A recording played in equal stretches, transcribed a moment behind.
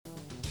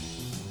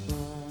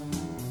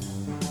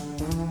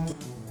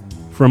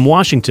From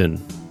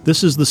Washington,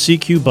 this is the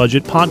CQ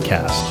Budget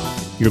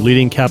Podcast, your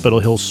leading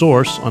Capitol Hill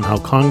source on how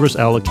Congress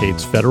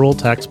allocates federal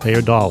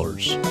taxpayer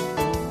dollars.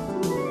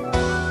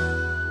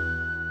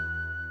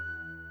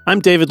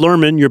 I'm David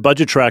Lerman, your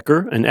budget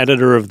tracker and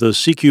editor of the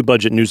CQ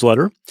Budget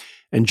newsletter.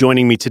 And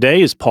joining me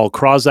today is Paul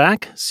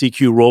Krawzak,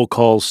 CQ Roll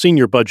Call's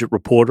senior budget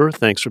reporter.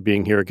 Thanks for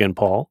being here again,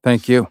 Paul.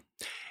 Thank you.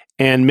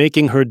 And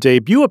making her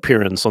debut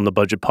appearance on the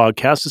Budget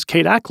Podcast is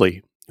Kate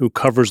Ackley, who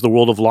covers the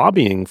world of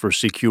lobbying for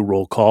CQ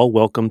Roll Call.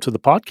 Welcome to the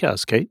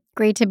podcast, Kate.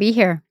 Great to be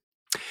here.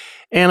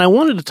 And I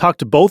wanted to talk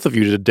to both of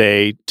you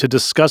today to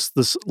discuss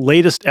this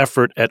latest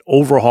effort at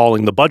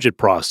overhauling the budget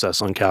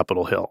process on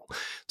Capitol Hill.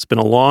 It's been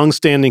a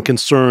long-standing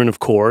concern, of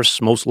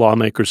course. Most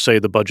lawmakers say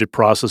the budget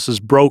process is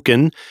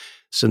broken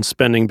since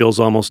spending bills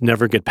almost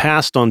never get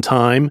passed on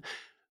time,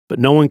 but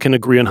no one can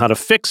agree on how to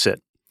fix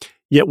it.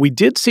 Yet we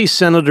did see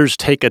senators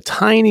take a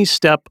tiny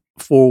step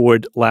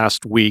forward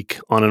last week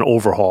on an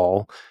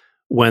overhaul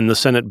when the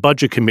Senate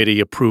Budget Committee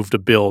approved a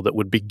bill that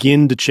would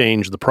begin to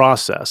change the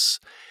process.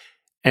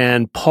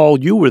 And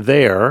Paul, you were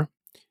there.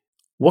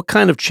 What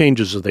kind of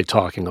changes are they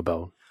talking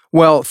about?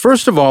 Well,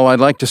 first of all, I'd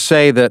like to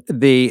say that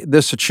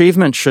this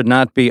achievement should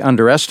not be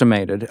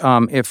underestimated.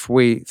 If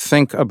we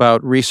think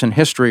about recent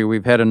history,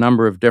 we've had a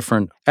number of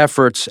different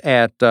efforts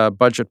at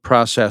budget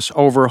process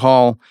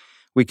overhaul.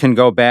 We can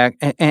go back,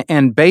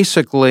 and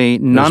basically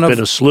There's been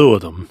a slew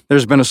of them.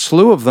 There's been a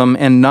slew of them,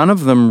 and none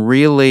of them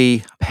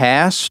really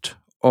passed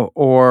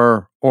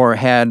or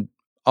had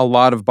a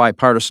lot of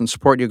bipartisan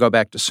support. You go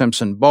back to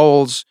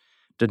Simpson-Bowles,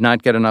 did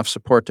not get enough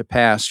support to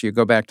pass. You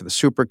go back to the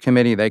Super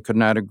Committee, they could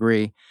not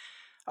agree.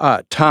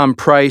 Tom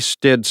Price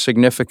did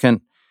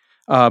significant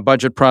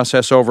budget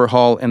process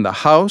overhaul in the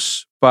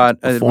House, but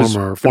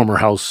former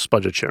House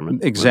budget chairman.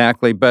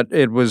 Exactly, but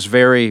it was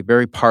very,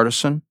 very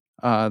partisan.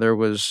 There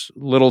was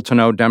little to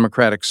no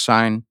Democratic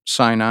sign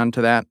on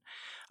to that.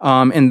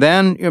 And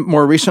then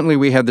more recently,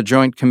 we had the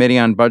Joint Committee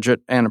on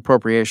Budget and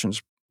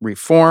Appropriations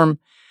Reform,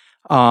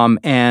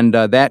 and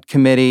that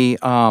committee.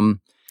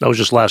 That was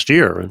just last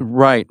year.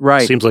 Right.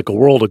 Seems like a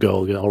world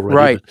ago already.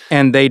 Right,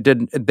 and they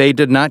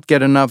did not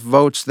get enough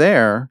votes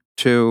there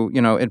to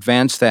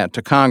advance that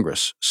to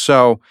Congress.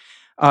 So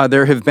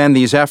there have been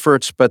these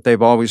efforts, but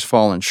they've always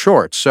fallen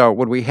short. So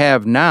what we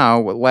have now,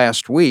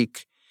 last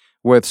week,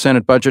 with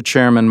Senate Budget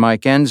Chairman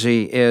Mike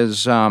Enzi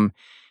is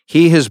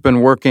he has been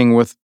working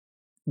with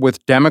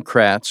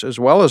Democrats as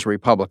well as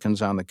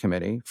Republicans on the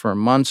committee for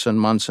months and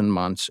months and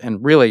months,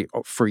 and really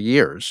for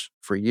years.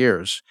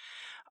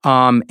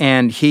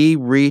 And he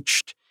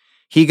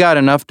got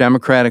enough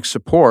Democratic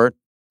support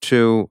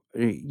to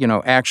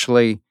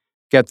actually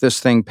get this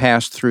thing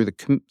passed through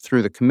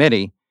the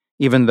committee,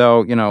 even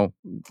though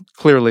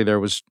clearly there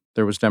was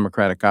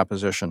Democratic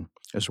opposition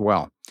as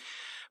well.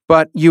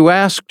 But you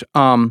asked...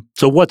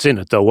 So what's in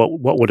it, though?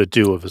 What would it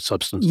do of its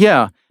substance?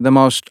 Yeah. The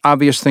most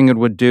obvious thing it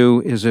would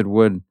do is it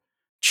would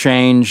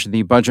change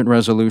the budget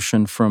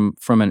resolution from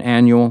an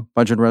annual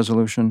budget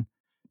resolution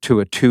to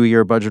a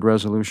 2-year budget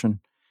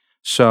resolution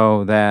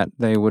so that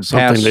they would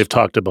pass... Something they've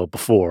talked about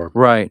before.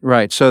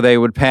 Right. So they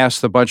would pass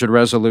the budget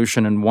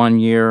resolution in 1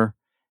 year,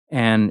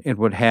 and it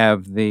would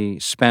have the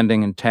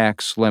spending and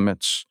tax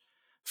limits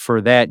for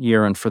that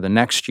year and for the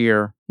next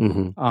year.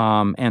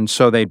 Mm-hmm. And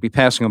so they'd be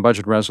passing a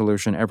budget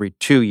resolution every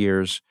 2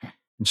 years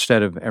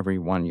instead of every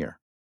 1 year.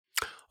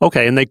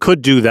 Okay, and they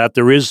could do that.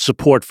 There is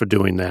support for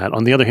doing that.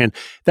 On the other hand,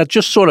 that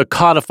just sort of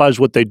codifies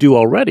what they do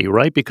already,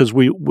 right? Because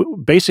we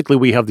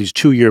basically have these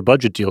 2-year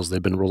budget deals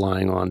they've been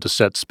relying on to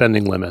set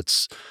spending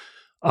limits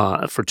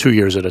for 2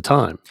 years at a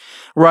time.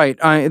 Right.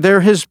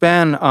 There has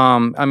been,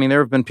 there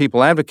have been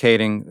people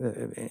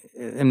advocating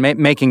and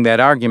making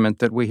that argument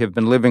that we have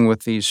been living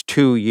with these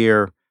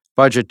 2-year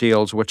budget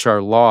deals, which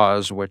are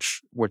laws,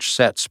 which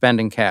set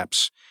spending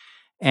caps,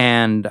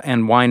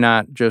 and why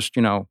not just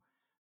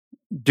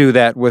do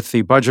that with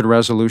the budget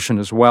resolution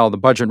as well? The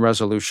budget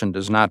resolution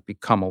does not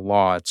become a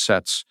law; it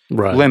sets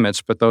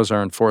limits, but those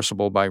are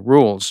enforceable by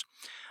rules.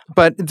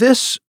 But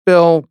this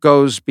bill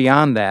goes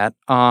beyond that,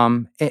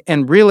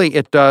 and really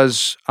it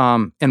does,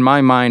 in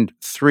my mind,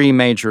 3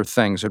 major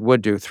things. It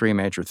would do 3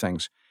 major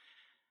things.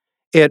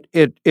 It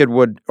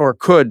would or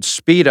could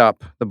speed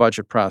up the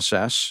budget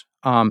process.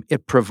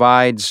 It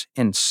provides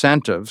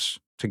incentives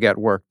to get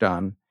work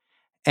done,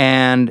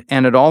 and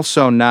it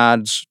also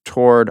nods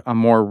toward a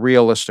more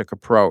realistic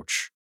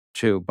approach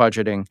to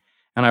budgeting.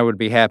 And I would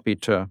be happy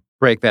to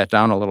break that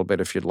down a little bit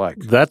if you'd like.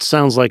 That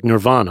sounds like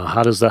nirvana.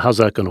 How's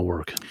that going to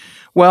work?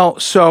 Well,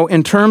 so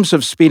in terms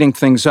of speeding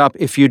things up,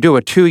 if you do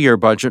a 2-year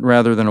budget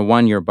rather than a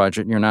 1-year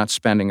budget, you're not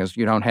spending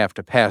you don't have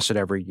to pass it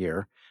every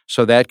year.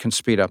 So that can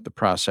speed up the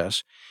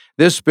process.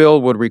 This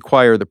bill would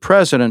require the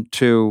president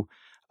to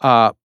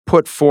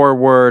put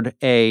forward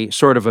a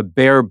sort of a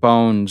bare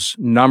bones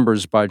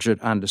numbers budget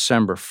on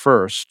December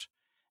 1st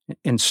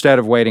instead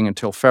of waiting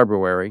until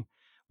February,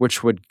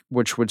 which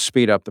would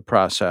speed up the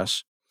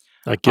process.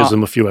 That gives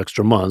them a few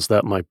extra months.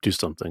 That might do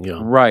something, yeah.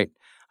 Right.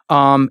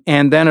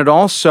 And then it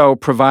also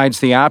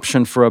provides the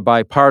option for a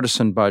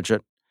bipartisan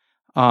budget,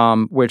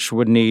 which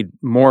would need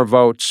more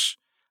votes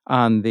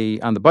on the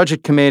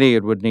budget committee.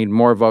 It would need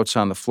more votes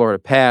on the floor to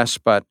pass.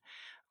 But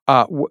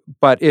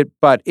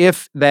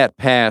if that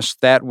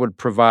passed, that would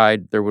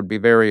provide, there would be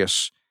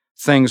various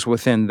things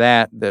within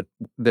that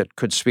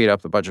could speed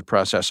up the budget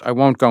process. I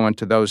won't go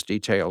into those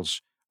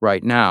details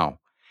right now.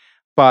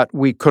 But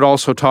we could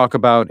also talk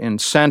about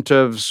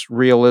incentives,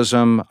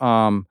 realism.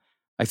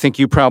 I think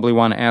you probably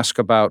want to ask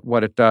about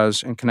what it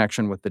does in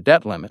connection with the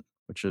debt limit,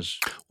 which is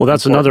well,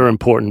 that's important. Another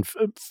important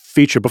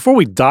feature. Before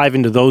we dive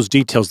into those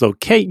details, though,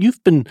 Kate,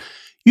 you've been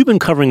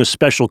covering a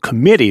special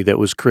committee that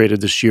was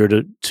created this year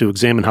to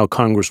examine how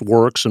Congress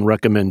works and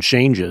recommend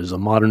changes, a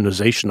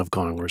modernization of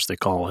Congress, they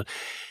call it.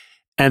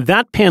 And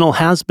that panel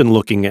has been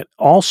looking at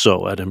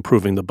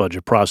improving the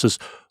budget process.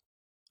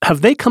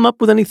 Have they come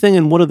up with anything,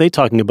 and what are they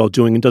talking about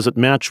doing, and does it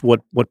match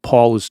what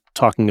Paul is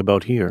talking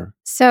about here?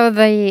 So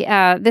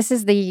this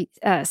is the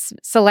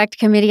Select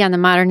Committee on the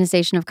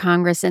Modernization of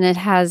Congress, and it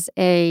has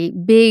a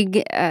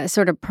big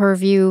sort of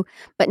purview,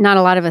 but not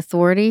a lot of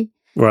authority.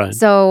 Right.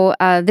 So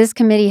this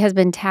committee has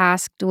been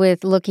tasked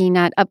with looking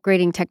at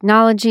upgrading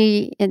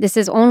technology. And this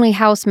is only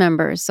House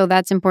members, so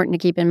that's important to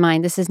keep in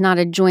mind. This is not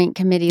a joint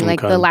committee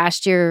like the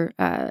last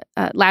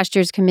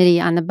year's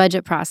committee on the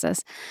budget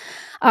process.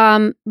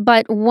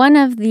 But one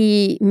of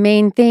the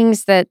main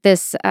things that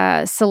this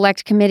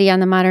Select Committee on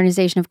the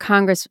Modernization of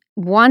Congress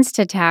wants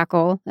to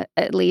tackle,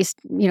 at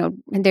least,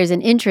 there's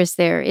an interest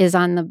there, is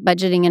on the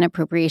budgeting and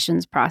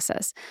appropriations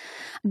process.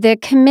 The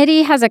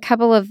committee has a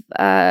couple of,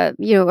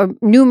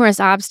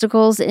 numerous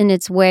obstacles in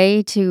its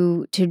way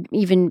to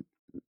even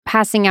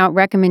passing out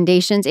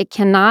recommendations. It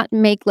cannot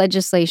make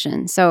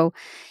legislation. So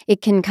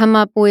it can come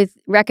up with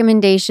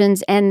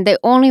recommendations, and the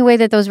only way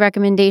that those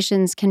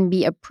recommendations can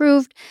be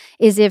approved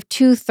is if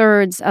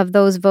 2/3 of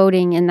those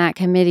voting in that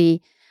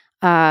committee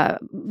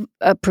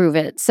approve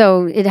it.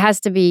 So it has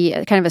to be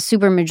kind of a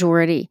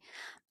supermajority.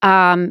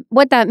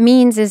 What that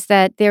means is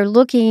that they're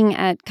looking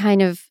at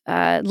kind of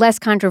less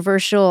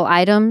controversial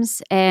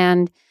items,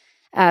 and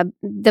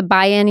the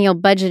biennial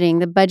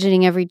budgeting, the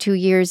budgeting every 2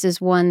 years, is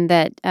one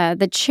that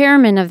the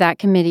chairman of that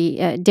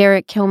committee,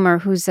 Derek Kilmer,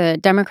 who's a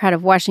Democrat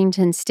of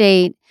Washington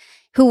State,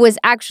 who was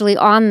actually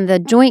on the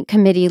joint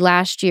committee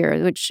last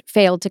year, which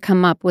failed to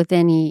come up with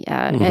any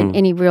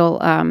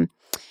real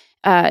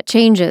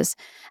changes.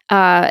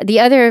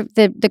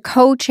 The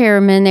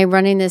co-chairman, they're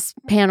running this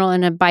panel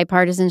in a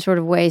bipartisan sort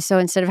of way. So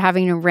instead of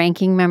having a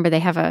ranking member, they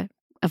have a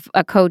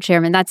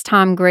co-chairman. That's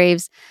Tom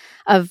Graves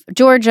of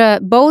Georgia.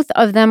 Both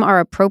of them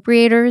are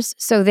appropriators,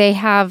 so they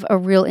have a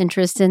real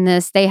interest in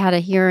this. They had a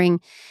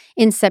hearing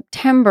in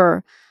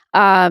September,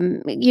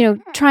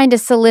 trying to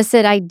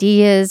solicit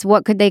ideas.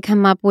 What could they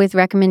come up with,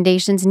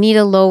 recommendations?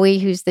 Nita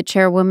Lowey, who's the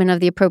chairwoman of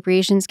the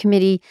Appropriations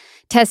Committee,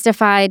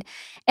 testified.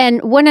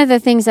 And one of the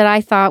things that I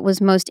thought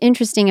was most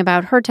interesting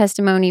about her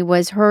testimony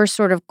was her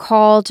sort of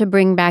call to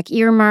bring back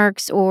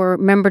earmarks or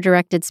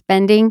member-directed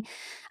spending.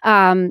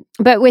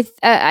 But with,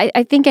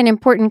 I think, an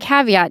important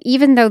caveat,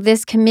 even though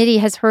this committee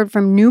has heard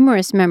from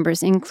numerous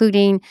members,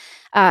 including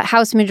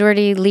House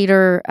Majority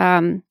Leader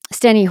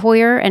Steny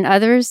Hoyer and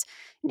others,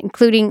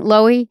 including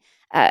Lowey,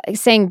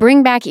 saying,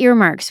 bring back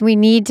earmarks. We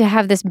need to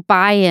have this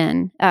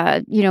buy-in.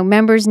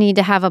 Members need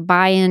to have a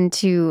buy-in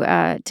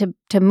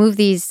to move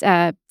these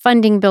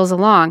funding bills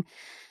along.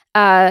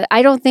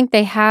 I don't think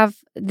they have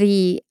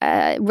the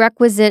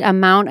requisite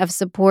amount of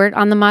support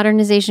on the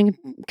Modernization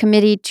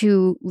Committee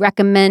to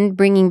recommend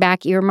bringing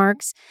back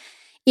earmarks.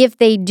 If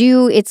they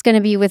do, it's going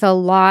to be with a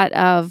lot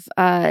of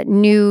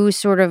new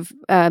sort of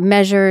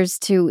measures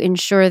to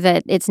ensure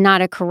that it's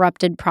not a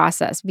corrupted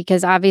process,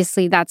 because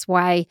obviously that's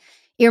why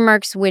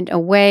earmarks went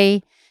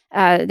away.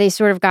 They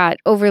sort of got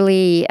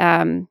overly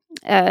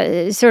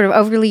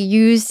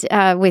used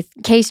with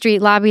K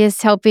Street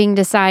lobbyists helping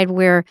decide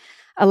where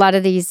a lot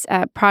of these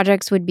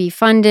projects would be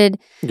funded.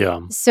 Yeah.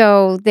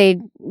 So there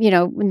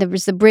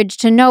was the Bridge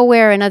to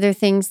Nowhere and other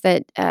things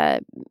that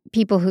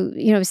people who,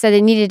 said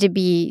they needed to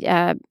be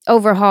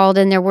overhauled.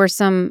 And there were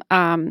some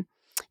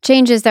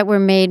changes that were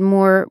made,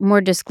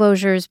 more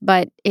disclosures.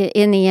 But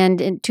in the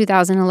end, in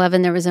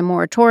 2011, there was a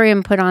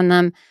moratorium put on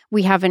them.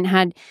 We haven't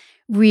had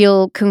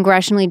real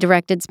congressionally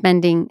directed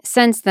spending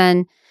since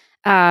then.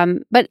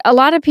 But a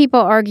lot of people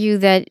argue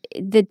that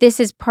this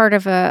is part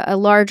of a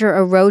larger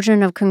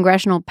erosion of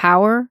congressional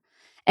power,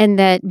 and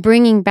that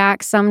bringing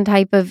back some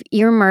type of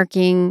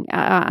earmarking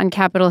on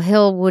Capitol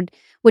Hill would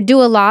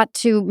do a lot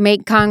to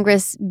make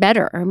Congress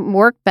better,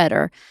 work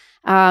better,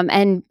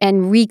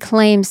 and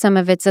reclaim some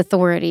of its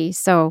authority.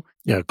 So,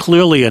 yeah,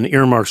 clearly an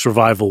earmarks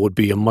revival would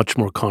be a much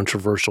more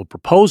controversial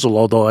proposal,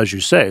 although, as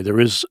you say, there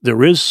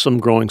is some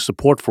growing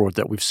support for it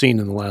that we've seen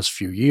in the last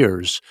few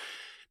years,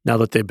 now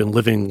that they've been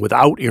living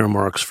without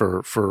earmarks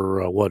for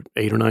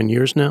 8 or 9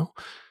 years now.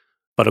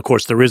 But of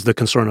course, there is the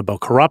concern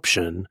about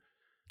corruption,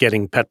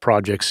 getting pet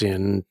projects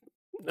in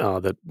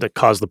that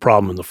caused the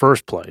problem in the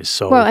first place.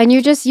 So, well, and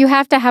you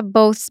have to have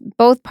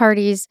both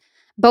parties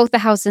both the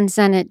House and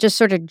Senate just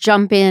sort of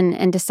jump in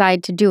and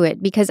decide to do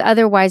it, because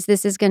otherwise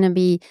this is going to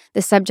be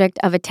the subject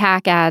of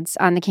attack ads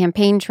on the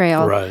campaign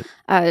trail. Right.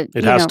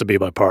 It has to be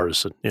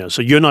bipartisan. Yeah.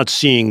 So you're not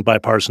seeing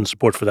bipartisan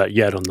support for that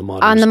yet on the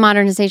modernization. On the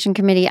Modernization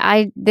Committee.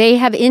 They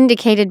have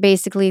indicated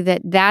basically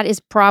that is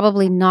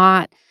probably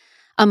not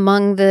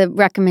among the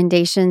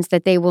recommendations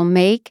that they will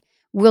make.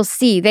 We'll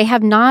see. They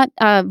have not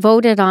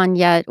voted on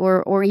yet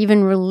or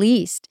even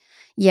released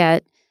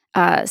yet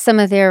some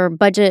of their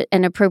budget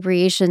and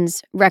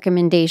appropriations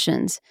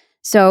recommendations.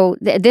 So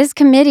this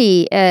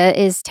committee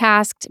is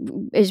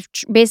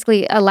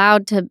basically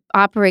allowed to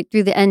operate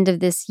through the end of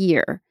this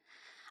year.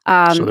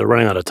 So they're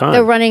running out of time.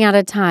 They're running out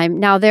of time.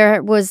 Now,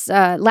 there was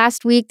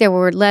last week, there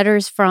were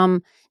letters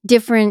from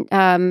different,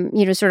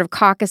 sort of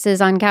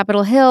caucuses on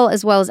Capitol Hill,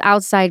 as well as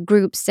outside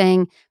groups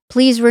saying,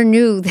 please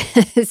renew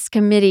this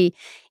committee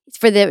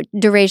for the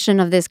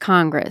duration of this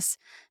Congress,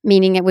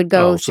 meaning it would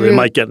go through. So they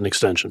might get an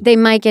extension. They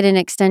might get an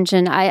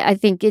extension. I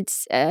think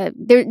it's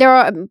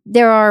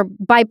there are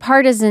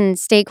bipartisan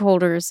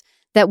stakeholders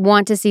that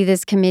want to see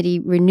this committee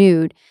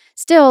renewed.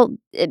 Still,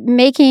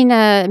 making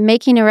a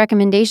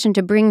recommendation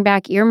to bring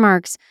back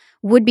earmarks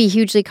would be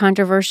hugely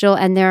controversial,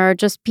 and there are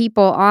just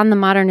people on the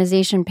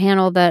modernization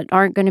panel that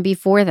aren't going to be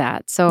for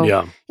that.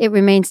 So It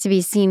remains to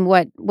be seen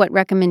what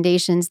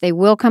recommendations they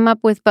will come up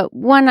with. But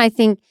one, I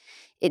think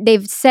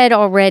they've said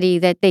already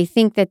that they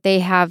think that they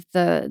have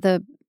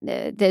the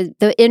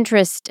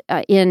interest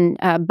in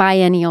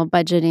biennial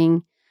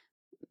budgeting.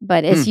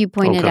 But as you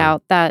pointed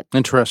out, that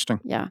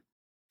interesting. Yeah.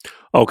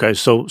 Okay,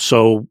 so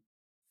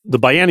the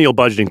biennial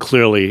budgeting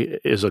clearly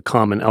is a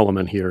common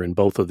element here in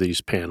both of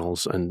these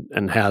panels,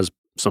 and has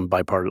a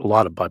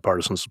lot of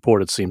bipartisan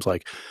support. It seems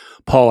like,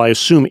 Paul, I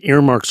assume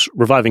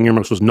reviving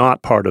earmarks was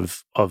not part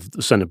of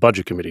the Senate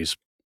Budget Committee's.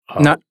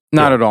 Not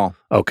at all.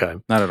 Okay,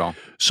 not at all.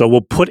 So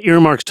we'll put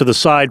earmarks to the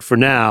side for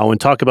now and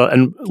talk about.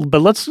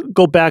 But let's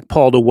go back,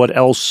 Paul, to what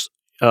else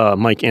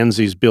Mike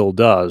Enzi's bill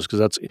does,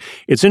 because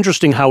it's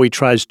interesting how he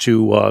tries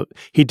to.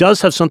 He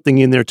does have something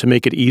in there to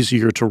make it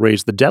easier to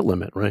raise the debt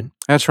limit, right?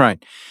 That's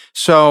right.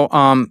 So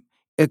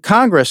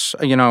Congress,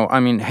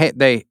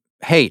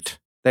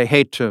 they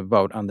hate to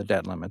vote on the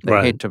debt limit.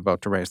 They hate to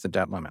vote to raise the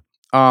debt limit.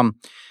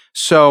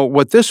 So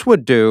what this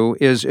would do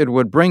is it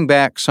would bring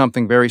back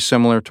something very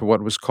similar to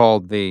what was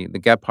called the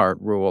Gephardt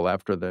rule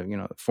after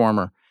the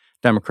former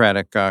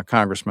Democratic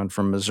congressman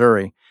from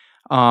Missouri.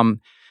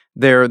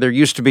 There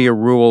used to be a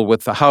rule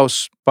with the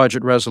House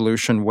budget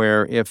resolution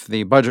where if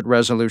the budget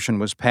resolution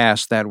was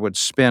passed, that would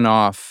spin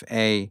off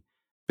a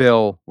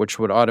bill which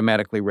would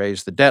automatically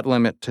raise the debt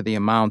limit to the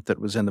amount that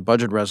was in the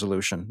budget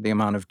resolution, the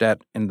amount of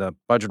debt in the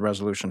budget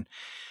resolution.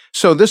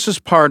 So this is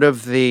part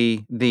of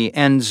the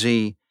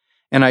Enzi,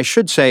 and I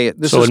should say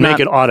this is not— So it would make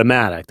it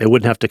automatic. They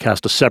wouldn't have to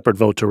cast a separate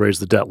vote to raise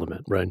the debt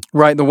limit, right?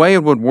 Right. The way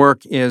it would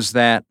work is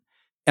that,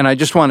 and I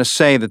just want to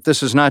say that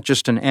this is not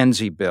just an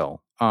Enzi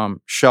bill.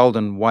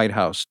 Sheldon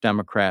Whitehouse,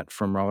 Democrat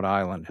from Rhode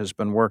Island, has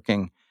been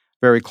working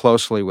very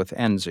closely with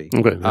Enzi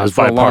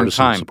for a long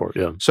time. Support,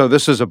 yeah. So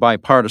this is a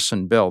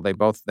bipartisan bill.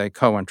 They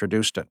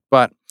co-introduced it.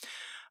 But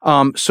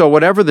so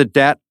whatever the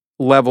debt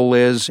level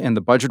is in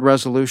the budget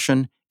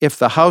resolution, if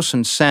the House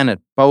and Senate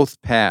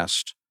both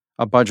passed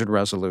a budget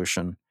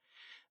resolution,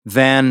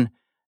 then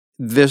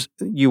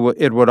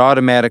it would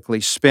automatically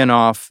spin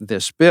off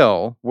this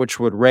bill, which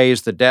would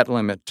raise the debt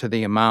limit to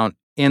the amount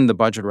in the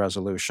budget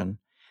resolution,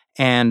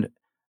 and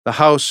the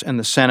House and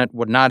the Senate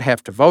would not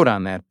have to vote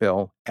on that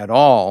bill at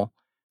all.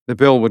 The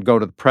bill would go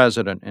to the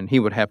president, and he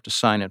would have to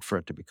sign it for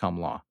it to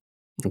become law.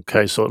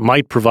 Okay, so it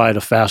might provide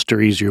a faster,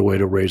 easier way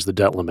to raise the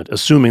debt limit,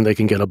 assuming they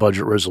can get a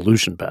budget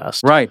resolution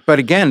passed. Right, but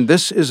again,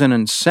 this is an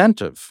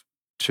incentive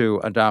to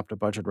adopt a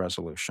budget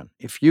resolution.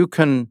 If you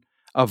can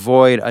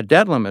avoid a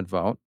debt limit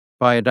vote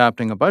by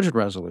adopting a budget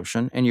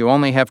resolution, and you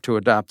only have to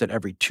adopt it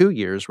every 2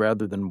 years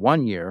rather than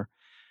 1 year,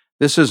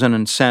 this is an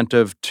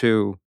incentive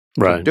to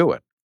do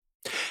it.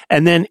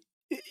 And then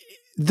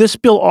this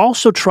bill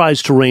also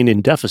tries to rein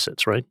in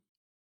deficits, right?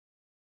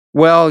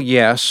 Well,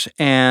 yes.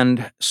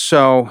 And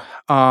so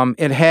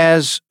it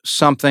has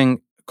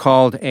something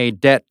called a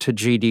debt to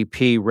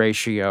GDP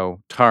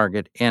ratio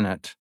target in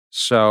it.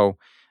 So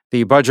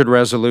the budget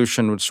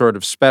resolution would sort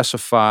of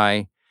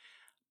specify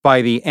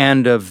by the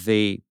end of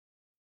the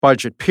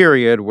budget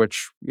period,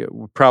 which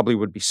probably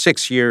would be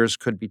 6 years,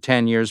 could be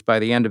 10 years, by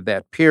the end of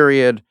that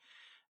period,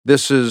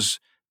 this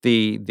is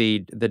the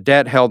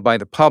debt held by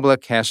the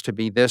public has to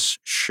be this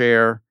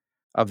share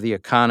of the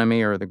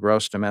economy or the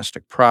gross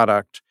domestic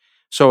product.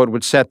 So it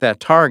would set that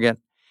target,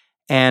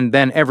 and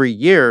then every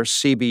year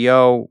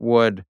CBO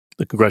would—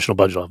 the Congressional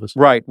Budget Office.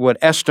 Right, would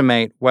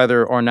estimate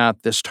whether or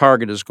not this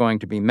target is going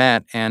to be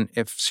met, and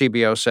if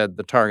CBO said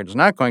the target is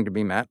not going to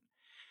be met,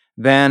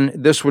 then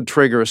this would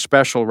trigger a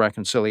special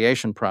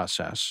reconciliation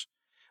process,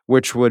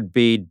 which would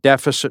be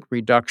deficit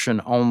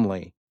reduction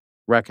only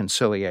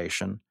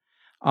reconciliation,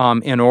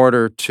 in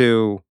order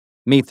to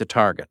meet the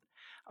target.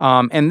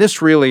 And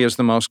this really is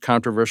the most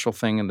controversial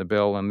thing in the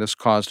bill, and this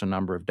caused a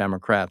number of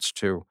Democrats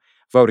to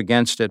vote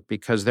against it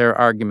because their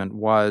argument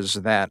was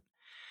that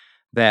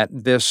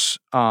this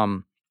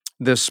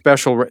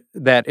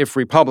that if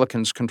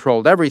Republicans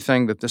controlled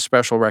everything, that the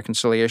special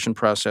reconciliation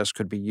process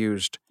could be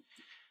used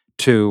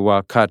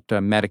to cut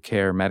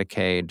Medicare,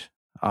 Medicaid,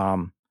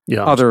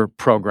 other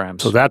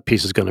programs. So that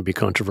piece is going to be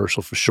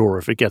controversial for sure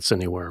if it gets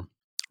anywhere.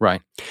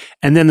 Right.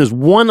 And then there's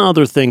one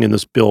other thing in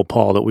this bill,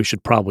 Paul, that we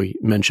should probably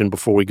mention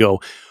before we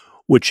go,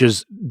 which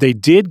is they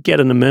did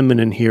get an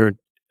amendment in here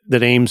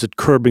that aims at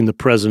curbing the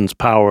president's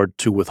power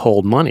to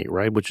withhold money,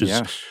 right? Which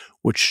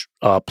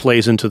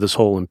plays into this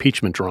whole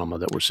impeachment drama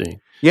that we're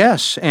seeing.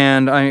 Yes,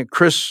 and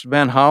Chris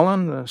Van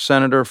Hollen, the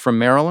senator from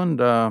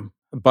Maryland, a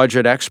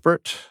budget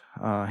expert.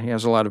 He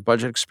has a lot of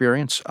budget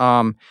experience.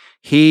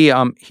 He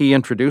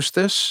introduced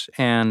this,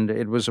 and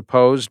it was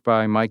opposed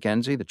by Mike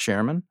Enzi, the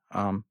chairman,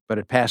 but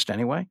it passed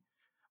anyway.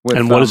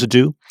 And what does it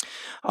do?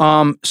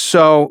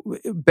 So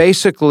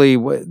basically,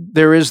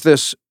 there is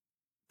this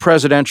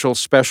presidential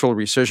special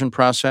rescission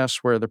process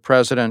where the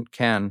president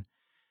can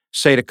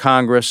say to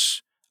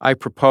Congress, I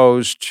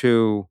propose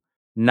to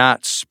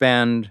not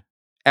spend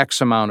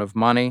X amount of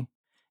money,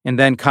 and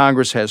then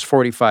Congress has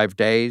 45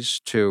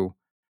 days to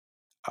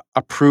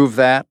approve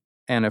that.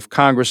 And if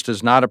Congress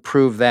does not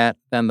approve that,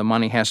 then the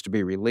money has to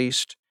be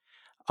released.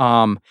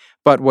 But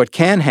what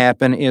can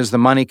happen is the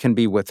money can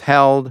be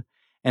withheld,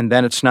 and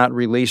then it's not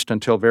released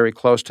until very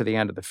close to the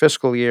end of the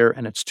fiscal year,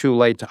 and it's too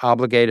late to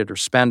obligate it or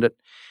spend it.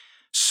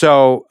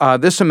 So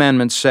this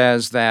amendment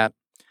says that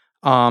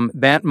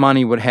that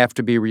money would have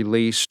to be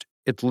released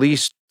at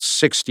least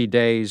 60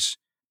 days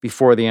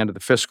before the end of the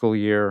fiscal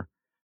year,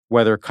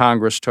 whether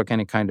Congress took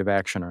any kind of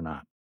action or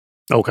not.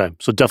 Okay,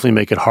 so definitely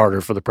make it harder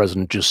for the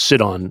president to just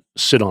sit on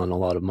a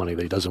lot of money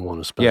that he doesn't want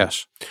to spend.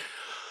 Yes.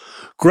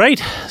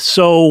 Great.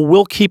 So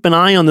we'll keep an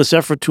eye on this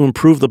effort to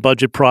improve the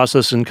budget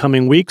process in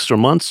coming weeks or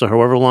months or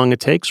however long it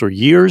takes, or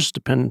years,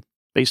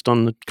 based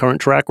on the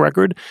current track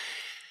record.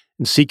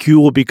 And CQ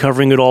will be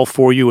covering it all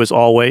for you as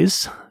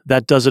always.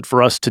 That does it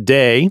for us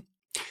today.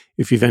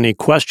 If you have any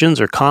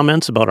questions or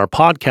comments about our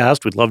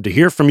podcast, we'd love to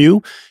hear from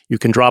you. You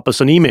can drop us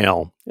an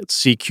email at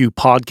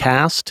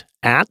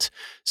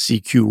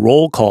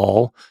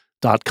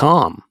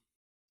cqpodcast@cqrollcall.com.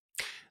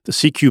 The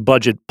CQ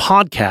Budget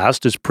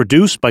Podcast is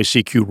produced by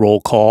CQ Roll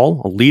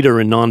Call, a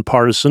leader in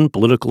nonpartisan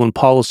political and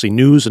policy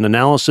news and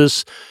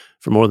analysis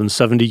for more than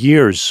 70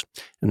 years.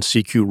 And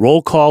CQ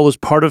Roll Call is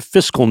part of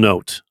Fiscal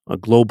Note, a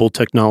global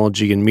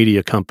technology and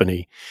media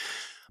company.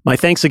 My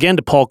thanks again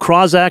to Paul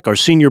Krawczak, our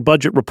senior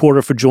budget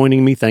reporter, for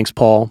joining me. Thanks,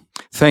 Paul.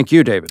 Thank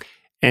you, David.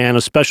 And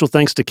a special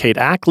thanks to Kate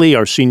Ackley,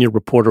 our senior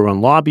reporter on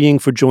lobbying,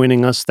 for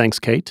joining us. Thanks,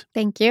 Kate.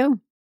 Thank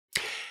you.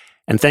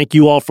 And thank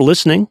you all for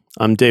listening.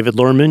 I'm David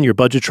Lerman, your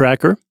budget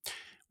tracker.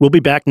 We'll be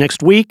back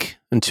next week.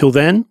 Until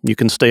then, you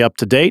can stay up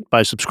to date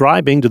by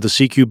subscribing to the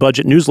CQ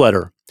Budget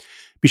newsletter.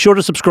 Be sure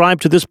to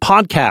subscribe to this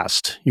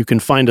podcast. You can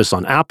find us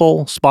on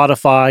Apple,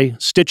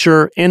 Spotify,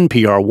 Stitcher,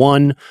 NPR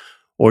One,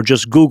 or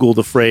just Google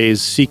the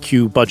phrase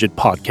CQ Budget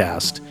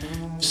Podcast.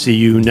 See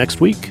you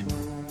next week.